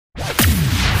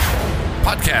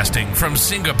Podcasting from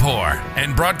Singapore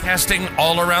and broadcasting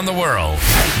all around the world.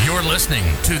 You're listening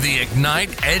to the Ignite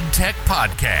EdTech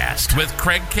Podcast with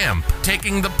Craig Kemp,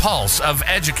 taking the pulse of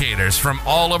educators from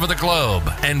all over the globe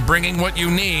and bringing what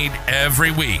you need every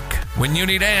week. When you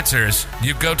need answers,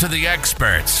 you go to the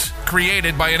experts.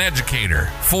 Created by an educator,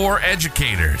 for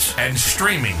educators, and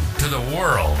streaming to the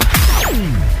world.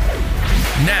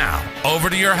 Now,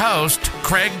 over to your host,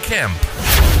 Craig Kemp.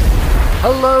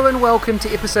 Hello and welcome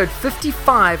to episode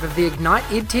 55 of the Ignite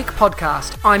EdTech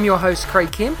Podcast. I'm your host,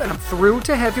 Craig Kemp, and I'm thrilled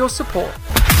to have your support.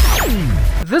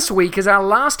 This week is our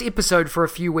last episode for a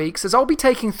few weeks, as I'll be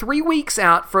taking 3 weeks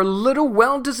out for a little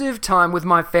well-deserved time with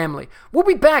my family. We'll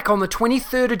be back on the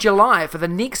 23rd of July for the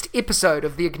next episode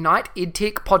of the Ignite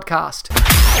EdTech Podcast.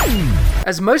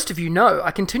 As most of you know, I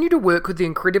continue to work with the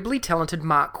incredibly talented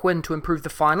Mark Quinn to improve the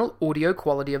final audio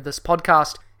quality of this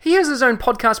podcast. He has his own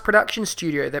podcast production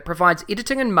studio that provides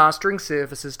editing and mastering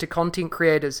services to content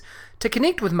creators. To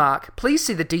connect with Mark, please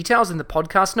see the details in the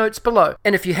podcast notes below.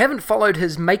 And if you haven't followed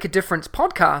his Make a Difference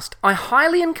podcast, I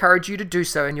highly encourage you to do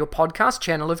so in your podcast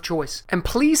channel of choice. And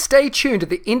please stay tuned at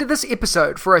the end of this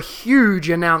episode for a huge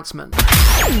announcement.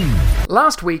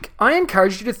 Last week, I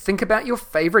encouraged you to think about your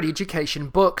favorite education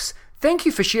books. Thank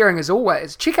you for sharing as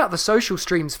always. Check out the social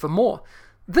streams for more.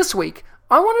 This week,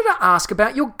 I wanted to ask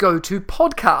about your go-to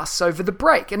podcasts over the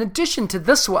break, in addition to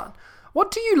this one. What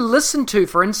do you listen to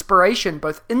for inspiration,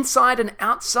 both inside and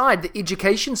outside the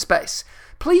education space?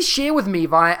 Please share with me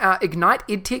via our Ignite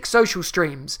EdTech social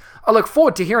streams. I look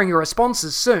forward to hearing your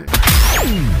responses soon.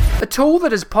 A tool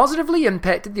that has positively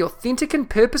impacted the authentic and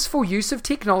purposeful use of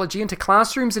technology into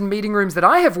classrooms and meeting rooms that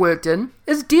I have worked in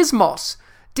is Desmos.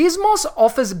 Desmos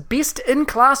offers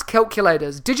best-in-class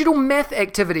calculators, digital math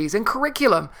activities, and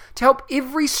curriculum to help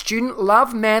every student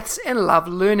love maths and love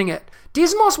learning it.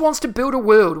 Desmos wants to build a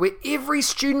world where every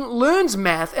student learns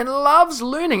math and loves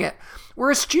learning it, where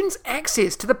a student's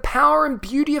access to the power and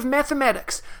beauty of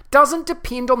mathematics doesn't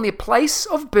depend on their place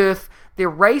of birth, their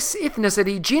race,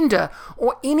 ethnicity, gender,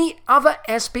 or any other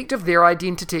aspect of their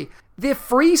identity. Their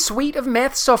free suite of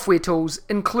math software tools,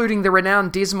 including the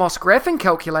renowned Desmos Graphing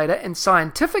Calculator and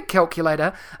Scientific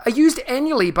Calculator, are used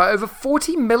annually by over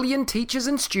 40 million teachers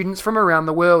and students from around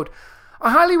the world. I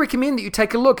highly recommend that you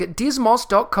take a look at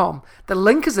desmos.com. The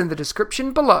link is in the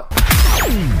description below.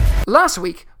 Last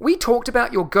week, we talked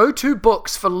about your go-to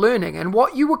books for learning and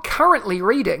what you were currently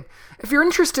reading. If you're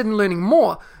interested in learning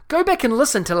more, go back and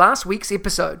listen to last week's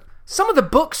episode. Some of the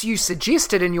books you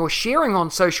suggested in your sharing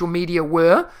on social media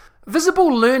were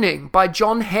Visible Learning by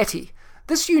John Hattie.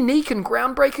 This unique and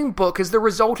groundbreaking book is the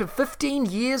result of 15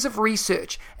 years of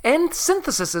research and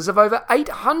syntheses of over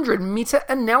 800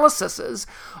 meta-analyses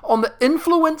on the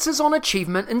influences on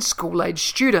achievement in school-age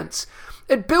students.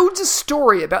 It builds a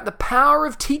story about the power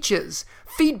of teachers,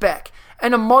 feedback,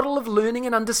 and a model of learning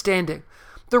and understanding.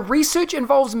 The research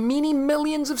involves many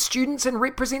millions of students and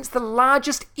represents the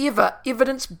largest ever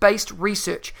evidence-based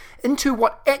research into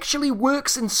what actually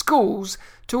works in schools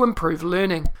to improve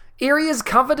learning. Areas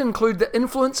covered include the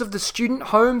influence of the student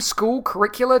home, school,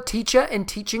 curricula, teacher, and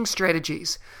teaching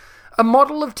strategies. A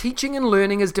model of teaching and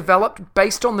learning is developed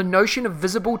based on the notion of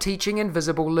visible teaching and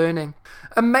visible learning.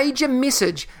 A major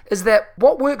message is that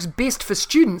what works best for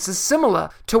students is similar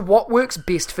to what works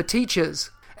best for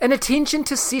teachers. An attention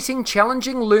to setting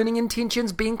challenging learning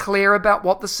intentions, being clear about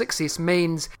what the success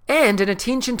means, and an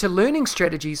attention to learning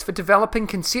strategies for developing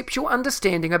conceptual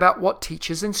understanding about what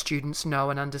teachers and students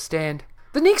know and understand.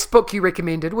 The next book you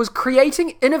recommended was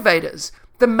Creating Innovators,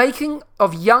 The Making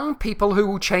of Young People Who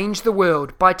Will Change the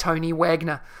World by Tony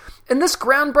Wagner. In this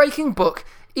groundbreaking book,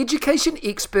 education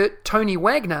expert Tony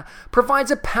Wagner provides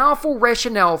a powerful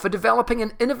rationale for developing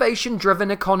an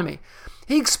innovation-driven economy.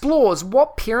 He explores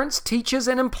what parents, teachers,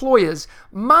 and employers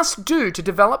must do to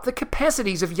develop the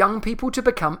capacities of young people to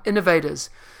become innovators.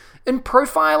 In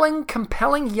profiling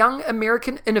compelling young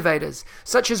American innovators,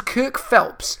 such as Kirk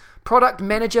Phelps, product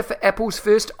manager for Apple's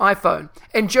first iPhone,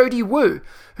 and Jody Wu,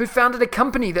 who founded a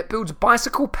company that builds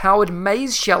bicycle-powered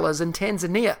maize shellers in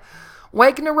Tanzania,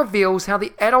 Wagner reveals how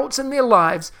the adults in their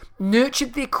lives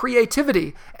nurtured their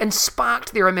creativity and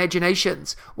sparked their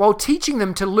imaginations, while teaching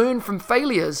them to learn from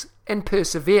failures and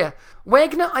persevere.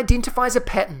 Wagner identifies a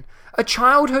pattern. A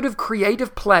childhood of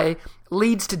creative play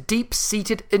leads to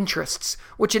deep-seated interests,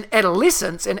 which in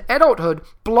adolescence and adulthood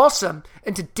blossom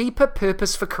into deeper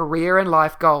purpose for career and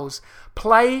life goals.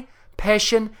 Play,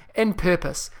 passion, and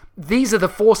purpose. These are the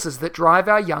forces that drive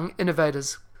our young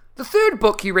innovators. The third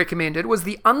book you recommended was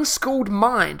The Unschooled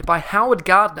Mind by Howard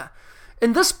Gardner.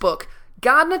 In this book,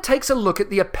 Gardner takes a look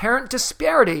at the apparent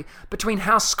disparity between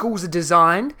how schools are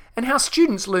designed and how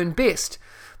students learn best.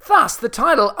 Thus, the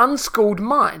title Unschooled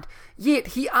Mind, yet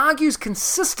he argues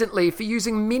consistently for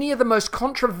using many of the most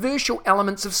controversial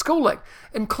elements of schooling,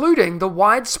 including the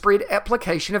widespread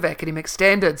application of academic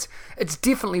standards. It's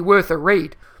definitely worth a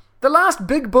read. The last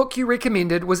big book you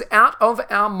recommended was Out of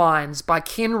Our Minds by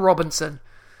Ken Robinson.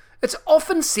 It's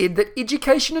often said that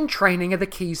education and training are the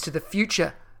keys to the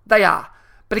future. They are,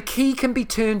 but a key can be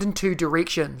turned in two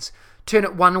directions. Turn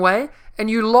it one way, and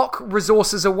you lock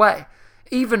resources away,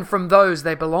 even from those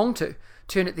they belong to.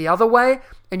 Turn it the other way,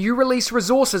 and you release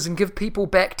resources and give people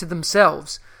back to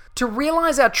themselves. To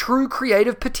realize our true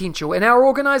creative potential in our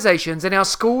organizations, in our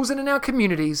schools, and in our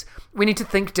communities, we need to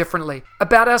think differently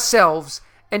about ourselves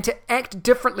and to act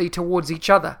differently towards each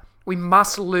other. We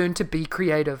must learn to be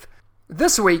creative.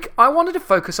 This week, I wanted to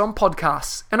focus on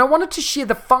podcasts, and I wanted to share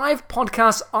the 5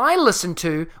 podcasts I listen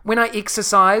to when I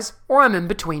exercise or I'm in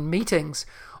between meetings,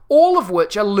 all of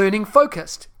which are learning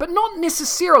focused, but not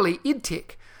necessarily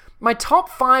EdTech. My top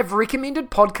 5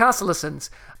 recommended podcast listens.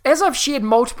 As I've shared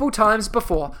multiple times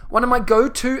before, one of my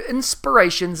go-to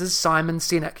inspirations is Simon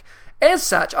Sinek. As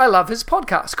such, I love his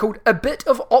podcast called A Bit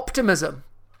of Optimism.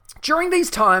 During these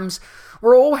times,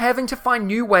 we're all having to find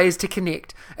new ways to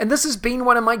connect, and this has been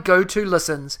one of my go-to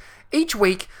listens. Each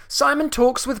week, Simon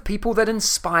talks with people that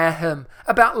inspire him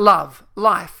about love,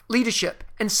 life, leadership,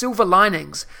 and silver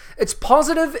linings. It's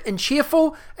positive and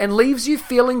cheerful and leaves you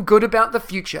feeling good about the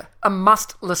future. A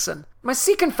must listen. My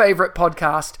second favorite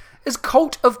podcast is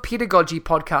Cult of Pedagogy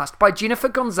podcast by Jennifer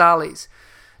Gonzalez.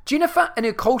 Jennifer and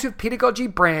her Cult of Pedagogy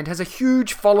brand has a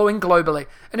huge following globally,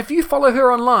 and if you follow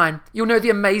her online, you'll know the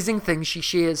amazing things she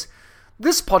shares.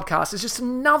 This podcast is just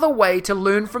another way to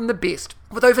learn from the best.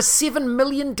 With over 7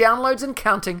 million downloads and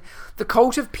counting, the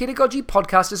Cult of Pedagogy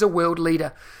podcast is a world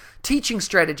leader. Teaching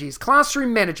strategies,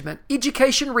 classroom management,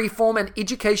 education reform, and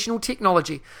educational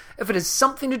technology. If it has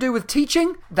something to do with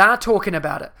teaching, they're talking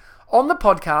about it. On the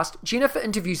podcast, Jennifer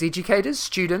interviews educators,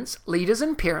 students, leaders,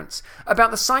 and parents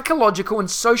about the psychological and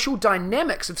social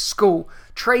dynamics of school,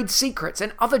 trade secrets,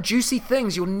 and other juicy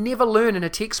things you'll never learn in a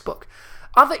textbook.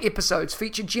 Other episodes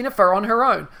feature Jennifer on her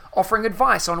own, offering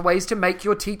advice on ways to make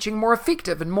your teaching more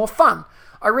effective and more fun.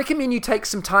 I recommend you take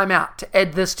some time out to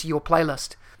add this to your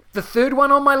playlist. The third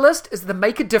one on my list is the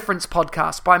Make a Difference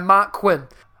podcast by Mark Quinn.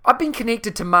 I've been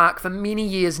connected to Mark for many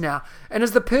years now, and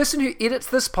as the person who edits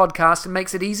this podcast and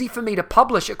makes it easy for me to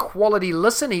publish a quality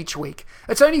listen each week,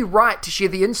 it's only right to share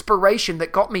the inspiration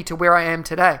that got me to where I am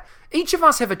today. Each of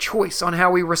us have a choice on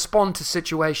how we respond to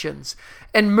situations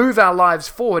and move our lives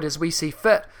forward as we see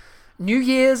fit. New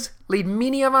Year's lead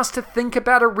many of us to think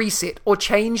about a reset or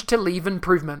change to leave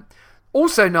improvement,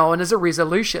 also known as a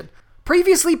resolution.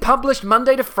 Previously published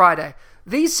Monday to Friday,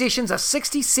 these sessions are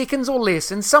 60 seconds or less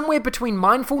and somewhere between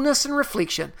mindfulness and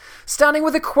reflection. Starting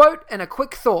with a quote and a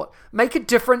quick thought, Make a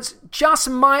Difference just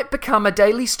might become a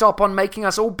daily stop on making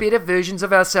us all better versions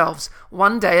of ourselves,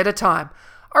 one day at a time.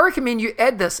 I recommend you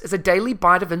add this as a daily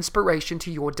bite of inspiration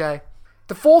to your day.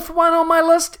 The fourth one on my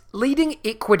list, Leading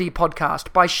Equity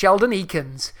podcast by Sheldon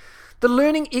Eakins. The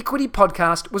Learning Equity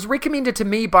podcast was recommended to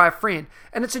me by a friend,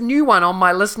 and it's a new one on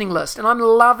my listening list, and I'm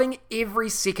loving every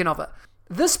second of it.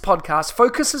 This podcast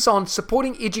focuses on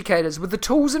supporting educators with the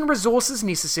tools and resources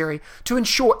necessary to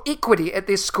ensure equity at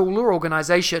their school or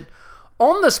organization.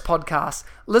 On this podcast,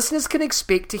 listeners can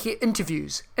expect to hear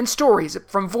interviews and stories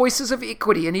from voices of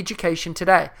equity in education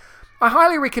today. I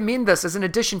highly recommend this as an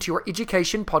addition to your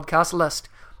education podcast list.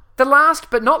 The last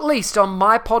but not least on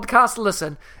my podcast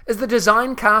listen is the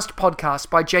Designcast podcast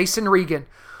by Jason Regan.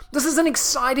 This is an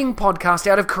exciting podcast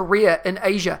out of Korea in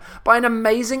Asia by an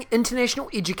amazing international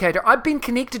educator I've been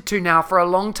connected to now for a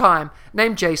long time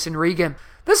named Jason Regan.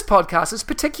 This podcast is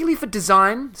particularly for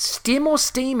design, STEM or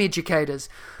STEAM educators,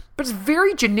 but it's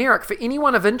very generic for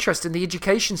anyone of interest in the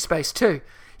education space too.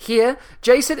 Here,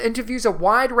 Jason interviews a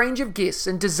wide range of guests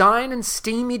in design and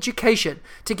STEAM education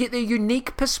to get their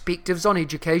unique perspectives on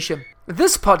education.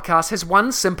 This podcast has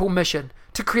one simple mission: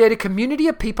 to create a community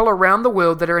of people around the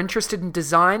world that are interested in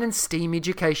design and STEAM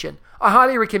education. I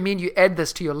highly recommend you add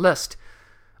this to your list.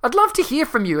 I'd love to hear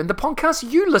from you and the podcasts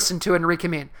you listen to and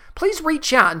recommend. Please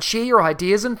reach out and share your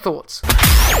ideas and thoughts.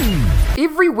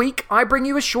 Every week, I bring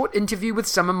you a short interview with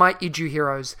some of my edu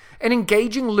heroes, an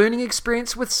engaging learning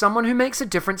experience with someone who makes a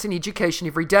difference in education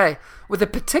every day, with a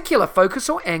particular focus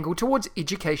or angle towards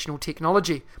educational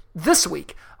technology. This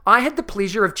week, I had the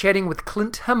pleasure of chatting with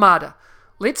Clint Hamada.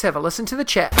 Let's have a listen to the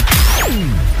chat.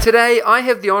 Today, I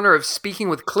have the honor of speaking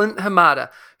with Clint Hamada,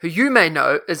 who you may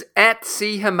know is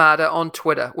 @CHamada on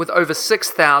Twitter with over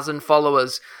 6,000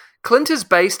 followers. Clint is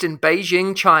based in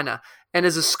Beijing, China, and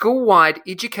is a school-wide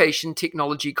education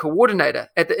technology coordinator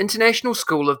at the International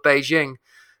School of Beijing.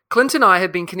 Clint and I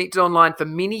have been connected online for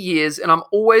many years, and I'm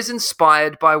always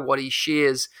inspired by what he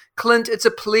shares. Clint, it's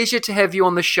a pleasure to have you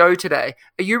on the show today.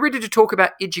 Are you ready to talk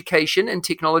about education and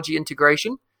technology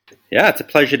integration? Yeah, it's a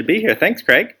pleasure to be here. Thanks,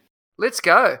 Craig. Let's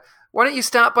go. Why don't you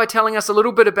start by telling us a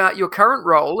little bit about your current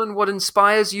role and what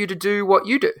inspires you to do what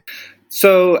you do?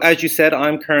 So, as you said,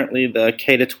 I'm currently the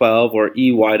K-12 or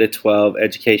EY-12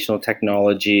 Educational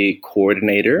Technology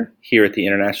Coordinator here at the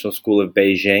International School of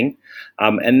Beijing.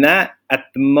 And that, at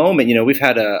the moment, we've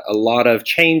had a lot of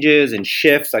changes and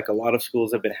shifts like a lot of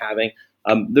schools have been having.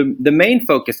 The main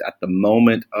focus at the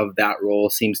moment of that role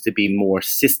seems to be more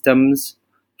systems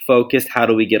focused. How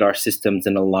do we get our systems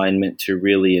in alignment to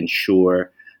really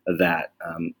ensure that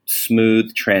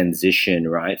smooth transition,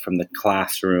 right, from the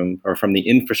classroom or from the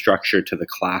infrastructure to the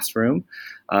classroom.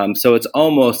 So it's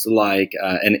almost like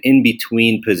an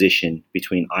in-between position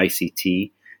between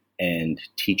ICT and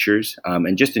teachers,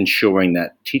 and just ensuring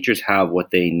that teachers have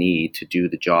what they need to do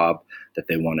the job that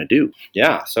they want to do.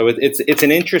 Yeah, so it's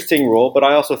an interesting role, but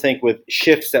I also think with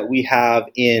shifts that we have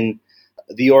in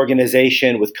the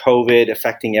organization with COVID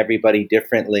affecting everybody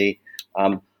differently,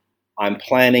 I'm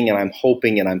planning and I'm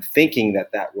hoping and I'm thinking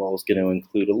that role is going to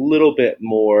include a little bit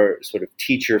more sort of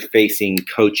teacher-facing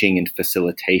coaching and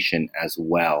facilitation as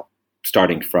well,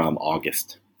 starting from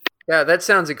August. Yeah, that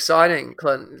sounds exciting,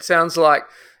 Clint. It sounds like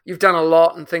you've done a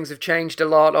lot and things have changed a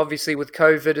lot, obviously with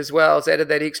COVID as well. It's added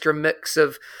that extra mix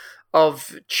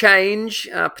of change,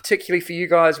 particularly for you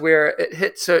guys where it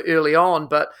hit so early on,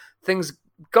 but things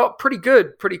got pretty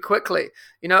good pretty quickly.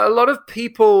 A lot of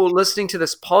people listening to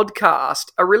this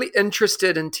podcast are really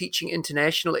interested in teaching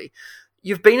internationally.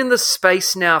 You've been in this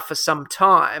space now for some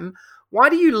time. Why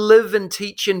do you live and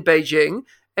teach in Beijing?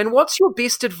 And what's your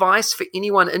best advice for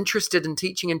anyone interested in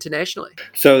teaching internationally?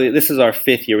 So this is our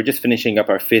 5th year. We're just finishing up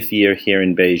our 5th year here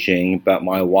in Beijing, but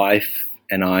my wife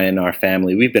and I and our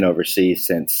family, we've been overseas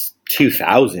since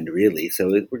 2000, really.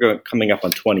 So we're coming up on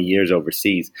 20 years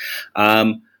overseas.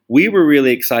 We were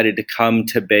really excited to come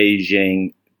to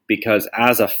Beijing because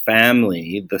as a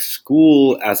family, the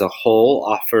school as a whole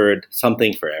offered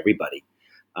something for everybody.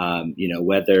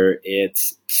 Whether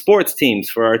it's sports teams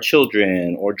for our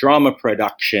children or drama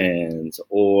productions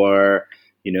or,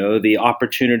 the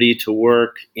opportunity to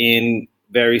work in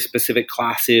very specific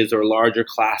classes or larger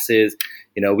classes.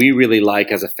 We really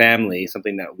like as a family,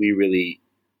 something that we really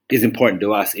is important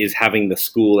to us is having the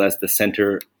school as the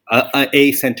center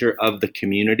a center of the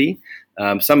community.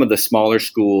 Some of the smaller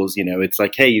schools, it's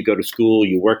like, hey, you go to school,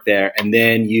 you work there, and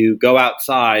then you go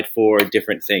outside for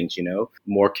different things,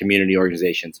 more community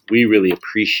organizations. We really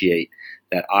appreciate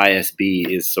that ISB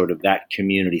is sort of that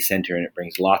community center, and it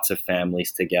brings lots of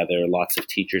families together, lots of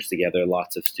teachers together,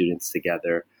 lots of students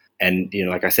together. And,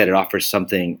 like I said, it offers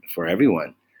something for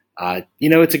everyone.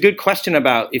 It's a good question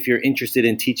about if you're interested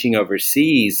in teaching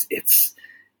overseas.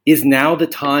 Is now the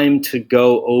time to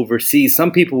go overseas?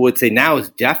 Some people would say now is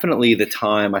definitely the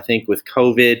time. I think with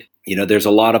COVID, there's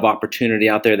a lot of opportunity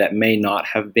out there that may not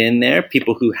have been there.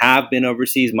 People who have been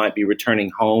overseas might be returning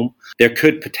home. There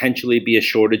could potentially be a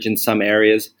shortage in some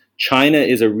areas. China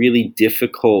is a really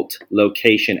difficult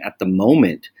location at the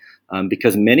moment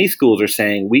because many schools are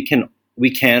saying we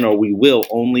can or we will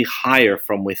only hire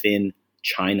from within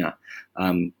China.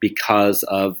 Because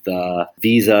of the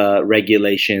visa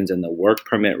regulations and the work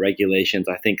permit regulations,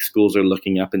 I think schools are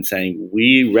looking up and saying,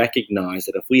 we recognize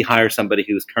that if we hire somebody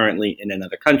who's currently in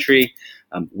another country,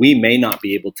 we may not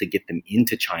be able to get them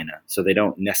into China. So they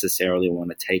don't necessarily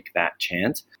want to take that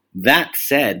chance. That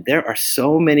said, there are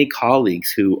so many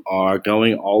colleagues who are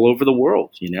going all over the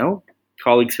world,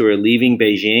 colleagues who are leaving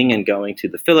Beijing and going to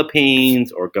the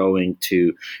Philippines or going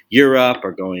to Europe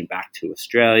or going back to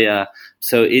Australia.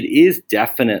 So it is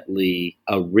definitely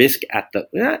a risk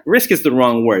risk is the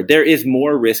wrong word. There is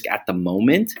more risk at the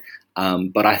moment,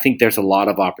 but I think there's a lot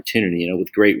of opportunity.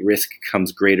 With great risk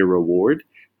comes greater reward.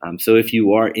 So if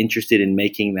you are interested in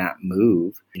making that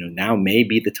move, now may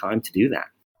be the time to do that.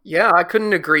 Yeah, I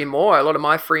couldn't agree more. A lot of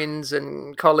my friends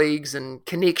and colleagues and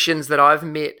connections that I've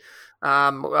met,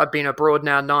 I've been abroad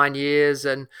now 9 years,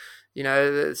 and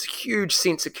there's a huge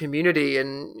sense of community.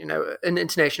 And in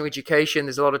international education,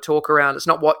 there's a lot of talk around it's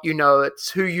not what you know, it's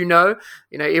who you know.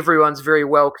 Everyone's very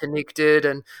well connected,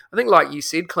 and I think, like you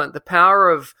said, Clint, the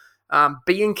power of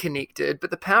being connected,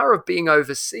 but the power of being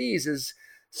overseas is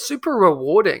super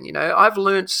rewarding. I've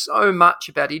learned so much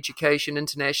about education,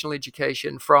 international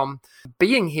education, from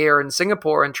being here in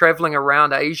Singapore and traveling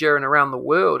around Asia and around the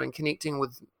world and connecting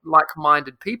with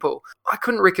like-minded people. I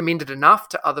couldn't recommend it enough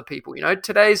to other people.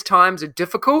 Today's times are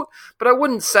difficult, but I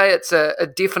wouldn't say it's a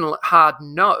definite hard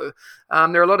no.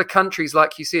 There are a lot of countries,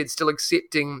 like you said, still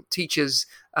accepting teachers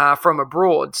from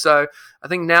abroad. So I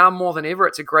think now more than ever,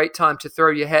 it's a great time to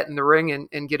throw your hat in the ring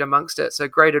and get amongst it. So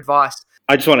great advice.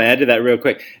 I just want to add to that real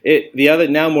quick.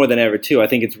 Now more than ever too, I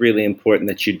think it's really important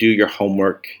that you do your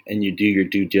homework and you do your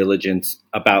due diligence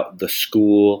about the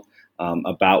school,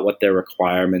 about what their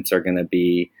requirements are going to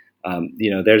be.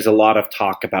 There's a lot of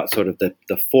talk about sort of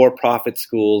the for-profit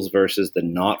schools versus the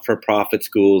not-for-profit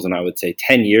schools. And I would say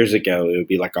 10 years ago, it would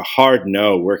be like a hard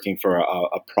no working for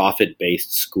a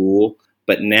profit-based school.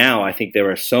 But now I think there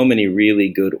are so many really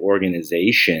good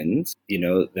organizations,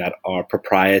 that are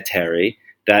proprietary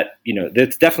that,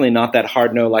 that's definitely not that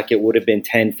hard no like it would have been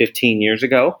 10, 15 years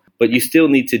ago. But you still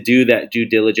need to do that due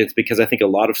diligence because I think a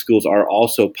lot of schools are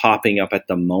also popping up at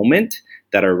the moment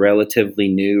that are relatively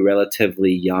new,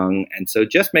 relatively young. And so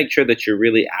just make sure that you're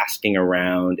really asking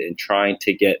around and trying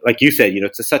to get, like you said,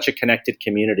 it's such a connected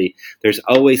community. There's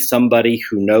always somebody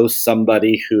who knows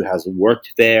somebody who has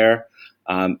worked there,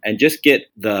 and just get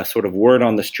the sort of word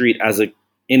on the street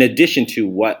in addition to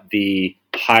what the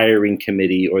hiring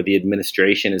committee or the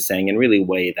administration is saying, and really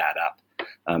weigh that up.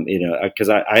 Because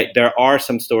there are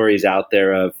some stories out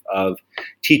there of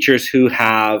teachers who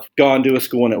have gone to a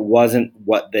school and it wasn't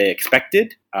what they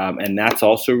expected, and that's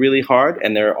also really hard.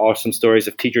 And there are some stories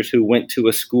of teachers who went to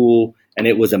a school and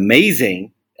it was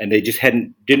amazing, and they just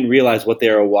didn't realize what they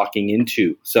were walking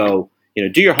into. So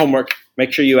do your homework,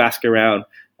 make sure you ask around.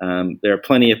 There are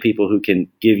plenty of people who can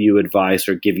give you advice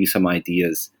or give you some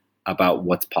ideas about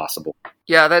what's possible.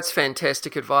 Yeah, that's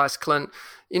fantastic advice, Clint.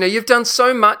 You've done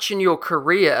so much in your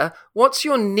career. What's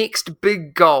your next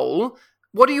big goal?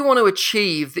 What do you want to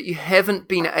achieve that you haven't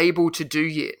been able to do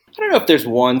yet? I don't know if there's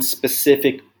one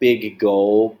specific big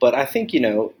goal, but I think,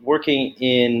 working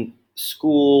in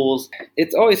schools,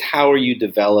 it's always how are you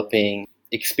developing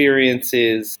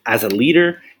experiences as a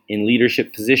leader in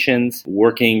leadership positions,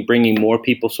 bringing more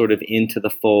people sort of into the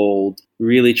fold,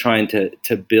 really trying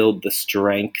to build the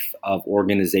strength of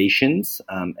organizations.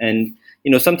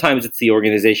 Sometimes it's the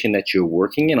organization that you're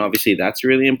working in. Obviously, that's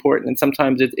really important. And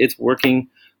sometimes it's working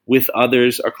with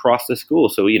others across the school.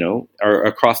 So, or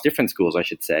across different schools, I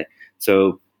should say.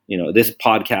 So, this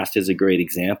podcast is a great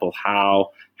example.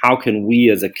 How can we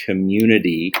as a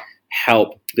community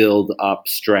help build up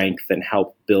strength and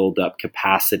help build up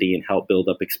capacity and help build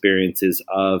up experiences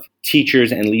of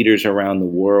teachers and leaders around the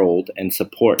world and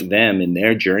support them in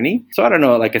their journey. So I don't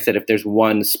know, like I said, if there's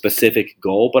one specific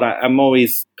goal, but I'm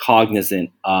always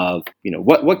cognizant of,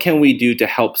 what can we do to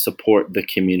help support the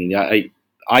community?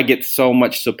 I get so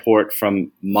much support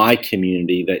from my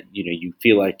community that, you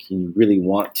feel like you really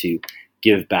want to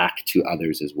give back to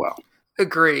others as well.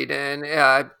 Agreed.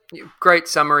 And great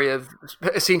summary of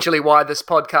essentially why this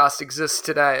podcast exists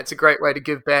today. It's a great way to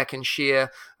give back and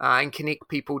share and connect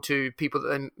people to people that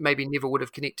they maybe never would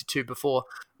have connected to before.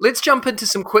 Let's jump into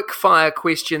some quick fire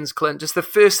questions, Clint. Just the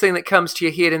first thing that comes to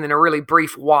your head and then a really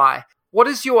brief why. What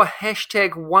is your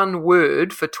hashtag one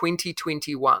word for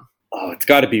 2021? Oh, it's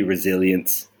got to be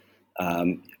resilience.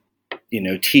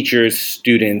 Teachers,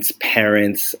 students,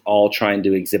 parents, all trying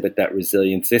to exhibit that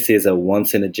resilience. This is a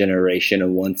once in a generation, a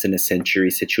once in a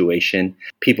century situation.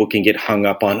 People can get hung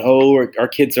up on, our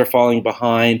kids are falling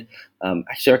behind.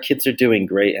 Actually, our kids are doing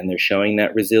great and they're showing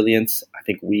that resilience. I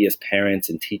think we as parents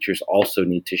and teachers also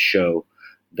need to show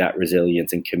that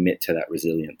resilience and commit to that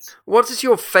resilience. What is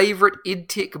your favorite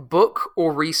EdTech book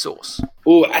or resource?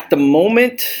 At the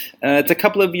moment, it's a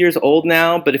couple of years old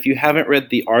now, but if you haven't read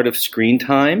The Art of Screen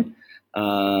Time,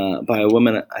 by a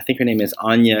woman, I think her name is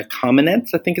Anya Kamenetz,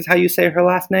 I think is how you say her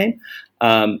last name.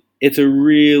 It's a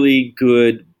really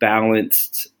good,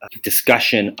 balanced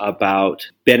discussion about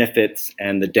benefits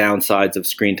and the downsides of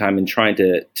screen time and trying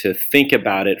to think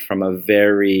about it from a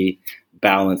very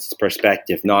balanced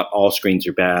perspective. Not all screens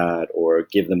are bad or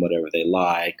give them whatever they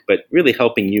like, but really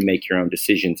helping you make your own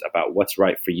decisions about what's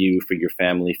right for you, for your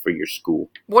family, for your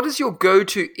school. What is your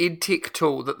go-to EdTech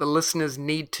tool that the listeners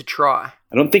need to try?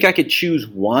 I don't think I could choose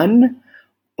one,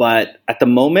 but at the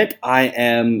moment I've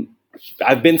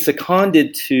been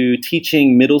seconded to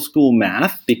teaching middle school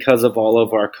math because of all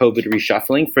of our COVID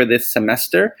reshuffling for this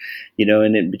semester,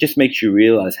 and it just makes you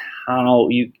realize how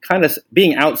you kind of,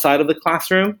 being outside of the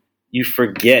classroom, you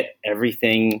forget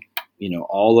everything,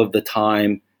 all of the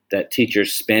time that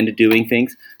teachers spend doing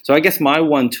things. So I guess my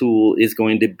one tool is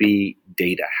going to be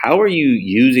data. How are you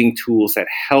using tools that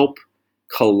help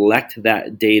collect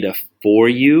that data for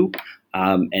you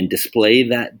and display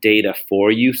that data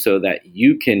for you so that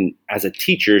you can, as a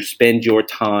teacher, spend your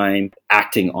time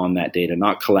acting on that data,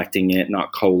 not collecting it,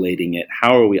 not collating it?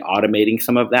 How are we automating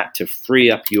some of that to free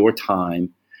up your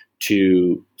time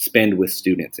to spend with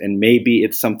students. And maybe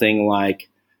it's something like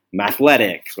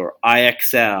Mathletics or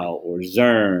IXL or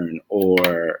Zern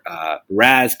or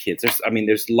RazKids.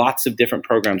 There's lots of different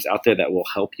programs out there that will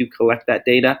help you collect that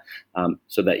data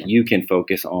so that you can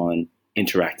focus on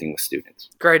interacting with students.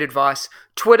 Great advice.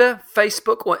 Twitter,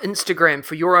 Facebook, or Instagram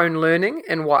for your own learning,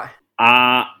 and why?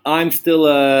 I'm still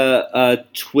a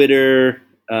Twitter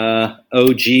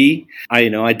OG.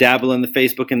 I dabble in the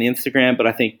Facebook and the Instagram, but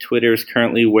I think Twitter is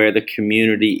currently where the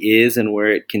community is and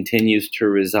where it continues to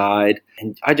reside.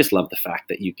 And I just love the fact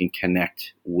that you can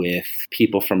connect with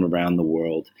people from around the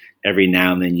world. Every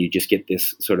now and then you just get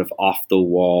this sort of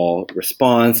off-the-wall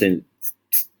response, and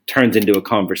turns into a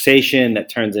conversation that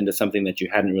turns into something that you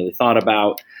hadn't really thought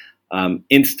about.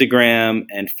 Instagram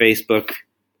and Facebook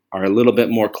are a little bit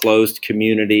more closed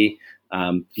community.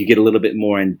 You get a little bit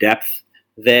more in depth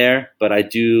there, but I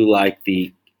do like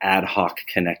the ad hoc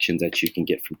connections that you can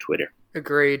get from Twitter.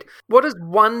 Agreed. What is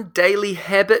one daily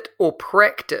habit or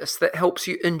practice that helps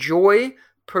you enjoy,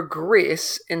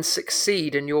 progress, and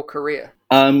succeed in your career?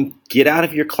 Get out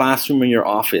of your classroom or your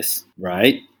office,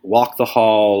 right? Walk the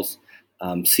halls,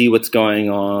 see what's going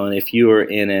on. If you are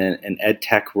in an ed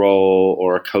tech role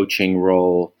or a coaching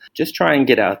role, just try and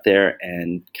get out there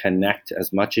and connect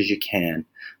as much as you can.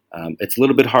 It's a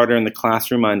little bit harder in the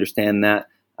classroom, I understand that,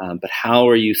 but how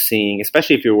are you seeing,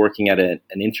 especially if you're working at an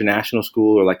international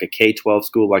school or like a K-12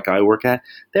 school like I work at,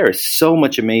 there is so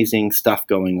much amazing stuff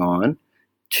going on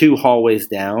 2 hallways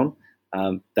down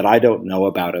that I don't know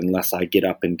about unless I get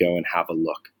up and go and have a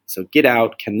look. So get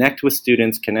out, connect with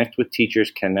students, connect with teachers,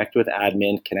 connect with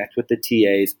admin, connect with the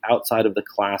TAs outside of the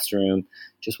classroom.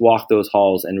 Just walk those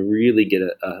halls and really get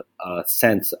a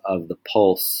sense of the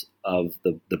pulse of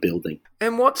the building.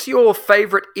 And what's your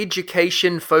favorite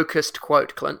education-focused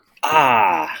quote, Clint?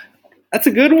 That's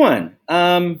a good one.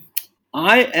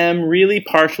 I am really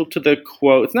partial to the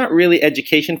quote. It's not really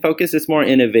education-focused. It's more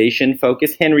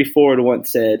innovation-focused. Henry Ford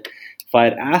once said, if I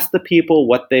had asked the people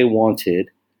what they wanted,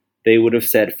 they would have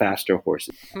said faster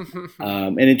horses.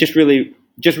 And it just really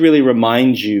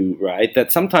reminds you, right,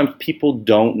 that sometimes people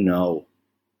don't know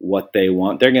what they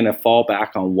want. They're going to fall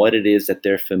back on what it is that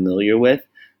they're familiar with.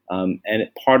 And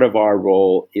part of our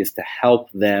role is to help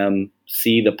them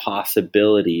see the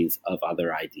possibilities of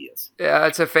other ideas. Yeah,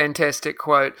 it's a fantastic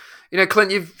quote.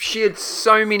 Clint, you've shared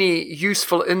so many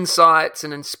useful insights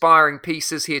and inspiring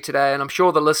pieces here today, and I'm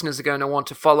sure the listeners are going to want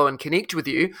to follow and connect with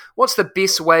you. What's the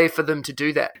best way for them to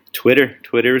do that? Twitter.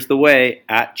 Twitter is the way,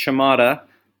 @Chimada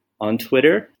on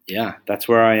Twitter. Yeah, that's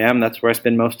where I am. That's where I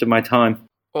spend most of my time.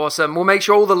 Awesome. We'll make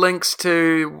sure all the links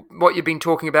to what you've been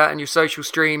talking about and your social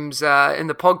streams in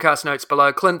the podcast notes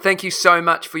below. Clint, thank you so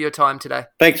much for your time today.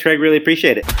 Thanks, Craig. Really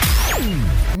appreciate it.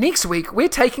 Next week, we're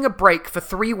taking a break for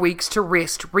 3 weeks to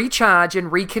rest, recharge, and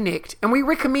reconnect, and we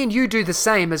recommend you do the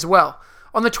same as well.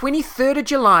 On the 23rd of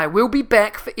July, we'll be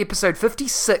back for episode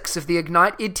 56 of the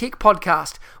Ignite EdTech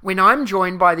podcast, when I'm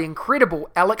joined by the incredible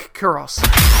Alec Kuros.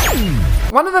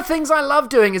 One of the things I love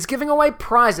doing is giving away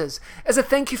prizes as a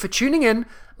thank you for tuning in,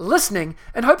 listening,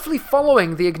 and hopefully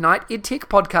following the Ignite EdTech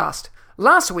podcast.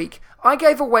 Last week, I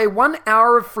gave away 1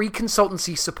 hour of free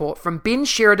consultancy support from Ben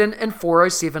Sheridan and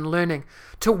 407 Learning.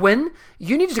 To win,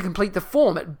 you need to complete the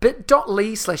form at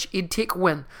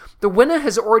bit.ly/edtechwin. The winner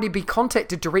has already been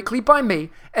contacted directly by me,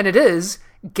 and it is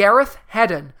Gareth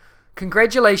Haddon.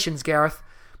 Congratulations, Gareth.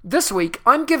 This week,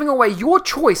 I'm giving away your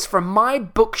choice from my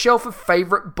bookshelf of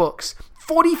favorite books.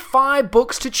 45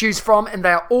 books to choose from, and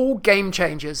they are all game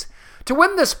changers. To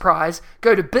win this prize,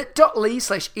 go to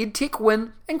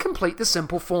bit.ly/edtechwin and complete the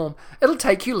simple form. It'll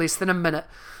take you less than a minute.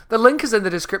 The link is in the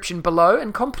description below,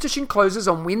 and competition closes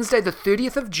on Wednesday the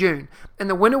 30th of June, and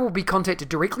the winner will be contacted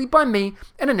directly by me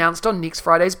and announced on next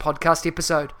Friday's podcast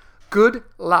episode. Good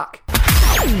luck.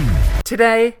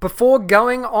 Today, before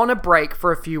going on a break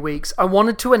for a few weeks, I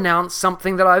wanted to announce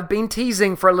something that I've been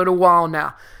teasing for a little while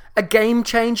now. A game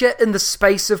changer in the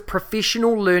space of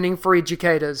professional learning for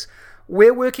educators.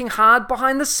 We're working hard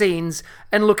behind the scenes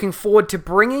and looking forward to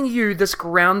bringing you this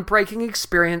groundbreaking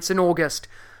experience in August.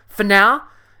 For now,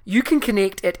 you can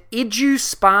connect at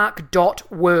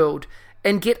eduspark.world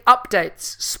and get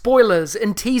updates, spoilers,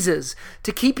 and teasers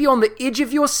to keep you on the edge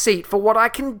of your seat for what I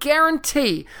can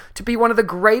guarantee to be one of the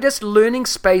greatest learning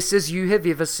spaces you have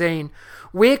ever seen.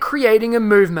 We're creating a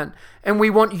movement, and we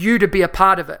want you to be a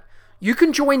part of it. You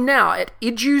can join now at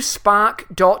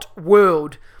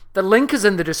eduspark.world. The link is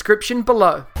in the description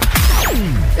below.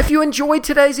 If you enjoyed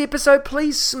today's episode,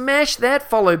 please smash that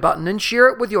follow button and share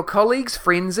it with your colleagues,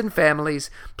 friends, and families.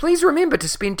 Please remember to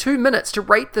spend 2 minutes to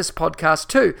rate this podcast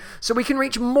too, so we can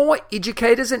reach more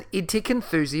educators and edtech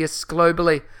enthusiasts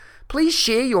globally. Please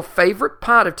share your favorite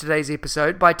part of today's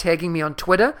episode by tagging me on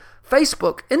Twitter,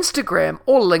 Facebook, Instagram,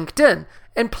 or LinkedIn.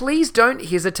 And please don't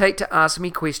hesitate to ask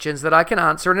me questions that I can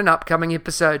answer in an upcoming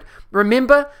episode.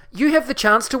 Remember, you have the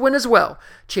chance to win as well.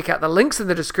 Check out the links in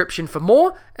the description for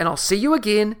more, and I'll see you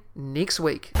again next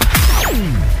week.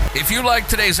 If you liked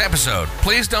today's episode,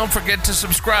 please don't forget to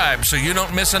subscribe so you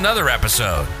don't miss another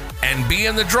episode. And be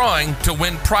in the drawing to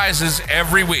win prizes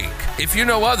every week. If you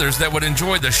know others that would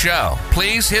enjoy the show,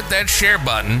 please hit that share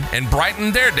button and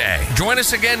brighten their day. Join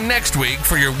us again next week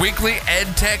for your weekly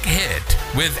EdTech hit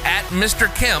with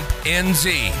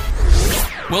 @MrKempNZ.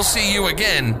 We'll see you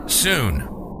again soon.